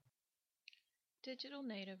Digital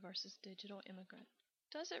native versus digital immigrant.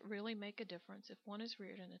 Does it really make a difference if one is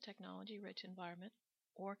reared in a technology rich environment,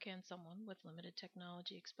 or can someone with limited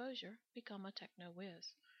technology exposure become a techno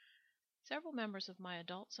whiz? Several members of my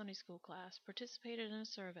adult Sunday school class participated in a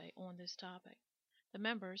survey on this topic. The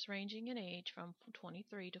members, ranging in age from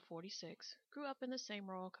 23 to 46, grew up in the same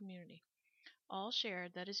rural community. All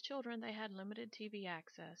shared that as children they had limited TV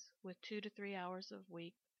access, with 2 to 3 hours a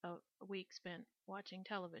week spent watching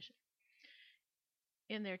television.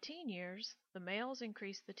 In their teen years, the males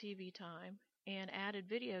increased the TV time and added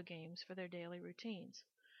video games for their daily routines.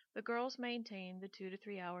 The girls maintained the 2 to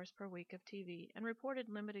 3 hours per week of TV and reported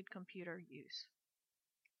limited computer use.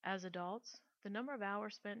 As adults, the number of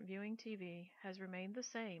hours spent viewing TV has remained the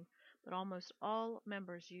same, but almost all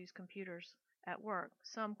members use computers at work,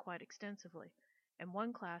 some quite extensively, and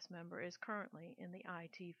one class member is currently in the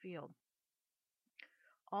IT field.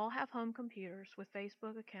 All have home computers with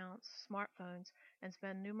Facebook accounts, smartphones, and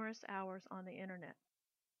spend numerous hours on the internet.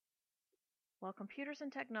 While computers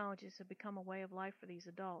and technologies have become a way of life for these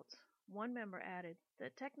adults, one member added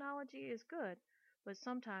that technology is good, but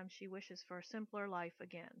sometimes she wishes for a simpler life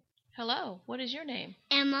again. Hello, what is your name?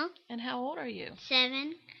 Emma, And how old are you?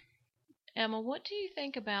 7. Emma, what do you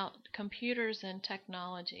think about computers and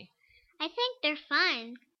technology? I think they're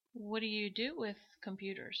fun. What do you do with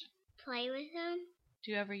computers? Play with them?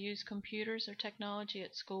 Do you ever use computers or technology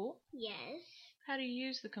at school? Yes. How do you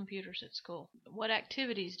use the computers at school? What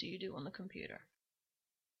activities do you do on the computer?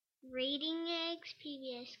 Reading eggs,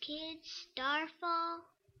 PBS Kids, Starfall.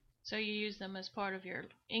 So you use them as part of your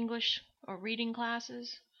English or reading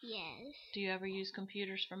classes? Yes. Do you ever use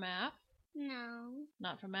computers for math? No.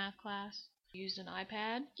 Not for math class? You used an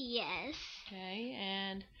iPad? Yes. Okay,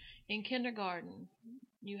 and in kindergarten,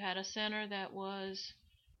 you had a center that was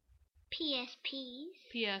PSPs.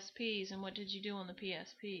 PSPs, and what did you do on the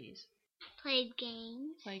PSPs? Played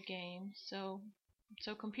games. Played games. So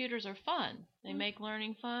computers are fun. They make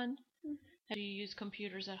learning fun. How do you use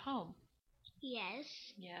computers at home? Yes.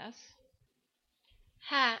 Yes.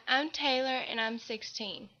 Hi, I'm Taylor and I'm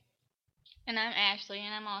 16. And I'm Ashley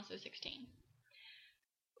and I'm also 16.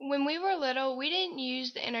 When we were little, we didn't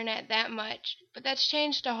use the internet that much, but that's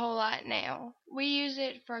changed a whole lot now. We use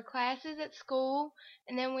it for classes at school,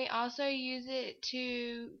 and then we also use it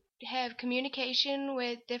to have communication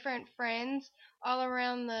with different friends all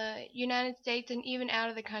around the United States and even out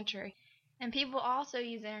of the country. And people also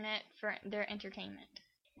use the internet for their entertainment.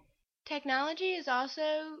 Technology has also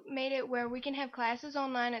made it where we can have classes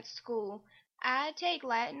online at school. I take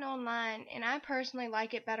Latin online, and I personally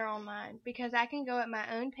like it better online because I can go at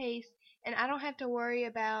my own pace, and I don't have to worry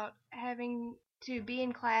about having to be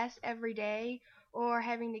in class every day or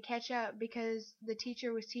having to catch up because the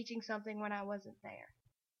teacher was teaching something when I wasn't there.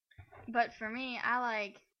 But for me, I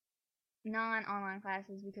like non-online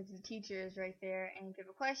classes because the teacher is right there, and if you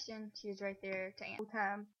have a question, she is right there to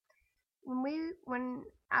answer. When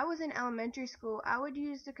I was in elementary school, I would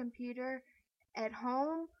use the computer at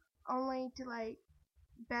home only to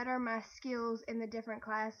better my skills in the different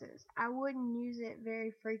classes. I wouldn't use it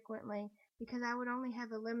very frequently because I would only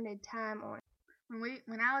have a limited time on it.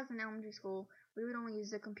 When I was in elementary school, we would only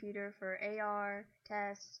use the computer for AR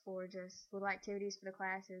tests or just little activities for the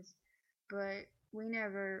classes, but we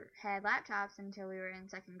never had laptops until we were in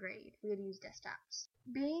 2nd grade. We would use desktops.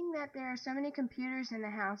 Being that there are so many computers in the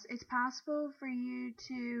house, it's possible for you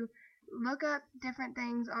to look up different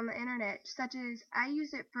things on the internet, such as I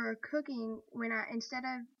use it for cooking instead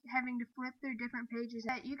of having to flip through different pages.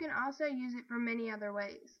 You can also use it for many other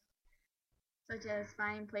ways, such as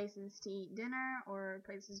finding places to eat dinner or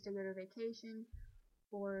places to go to vacation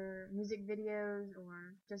or music videos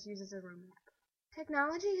or just use it as a road map.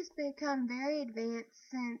 Technology has become very advanced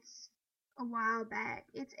since a while back.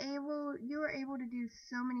 You are able to do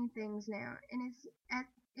so many things now, and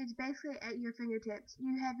it's basically at your fingertips.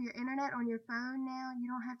 You have your internet on your phone now. You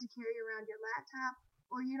don't have to carry around your laptop,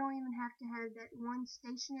 or you don't even have to have that one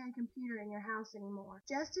stationary computer in your house anymore.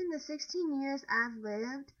 Just in the 16 years I've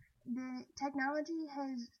lived, the technology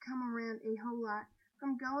has come around a whole lot.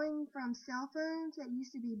 From going from cell phones that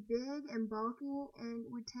used to be big and bulky and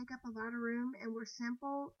would take up a lot of room and were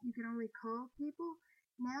simple, you could only call people.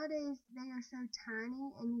 Nowadays, they are so tiny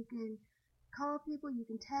and you can call people, you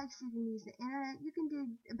can text, you can use the internet, you can do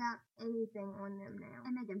about anything on them now.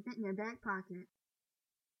 And they can fit in your back pocket.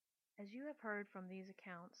 As you have heard from these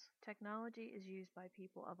accounts, technology is used by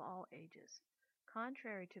people of all ages.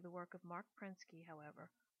 Contrary to the work of Mark Prensky, however,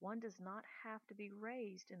 one does not have to be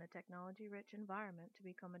raised in a technology-rich environment to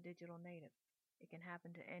become a digital native. It can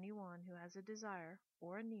happen to anyone who has a desire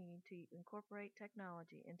or a need to incorporate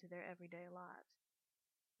technology into their everyday lives.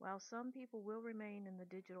 While some people will remain in the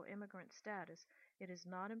digital immigrant status, it is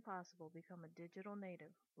not impossible to become a digital native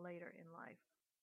later in life.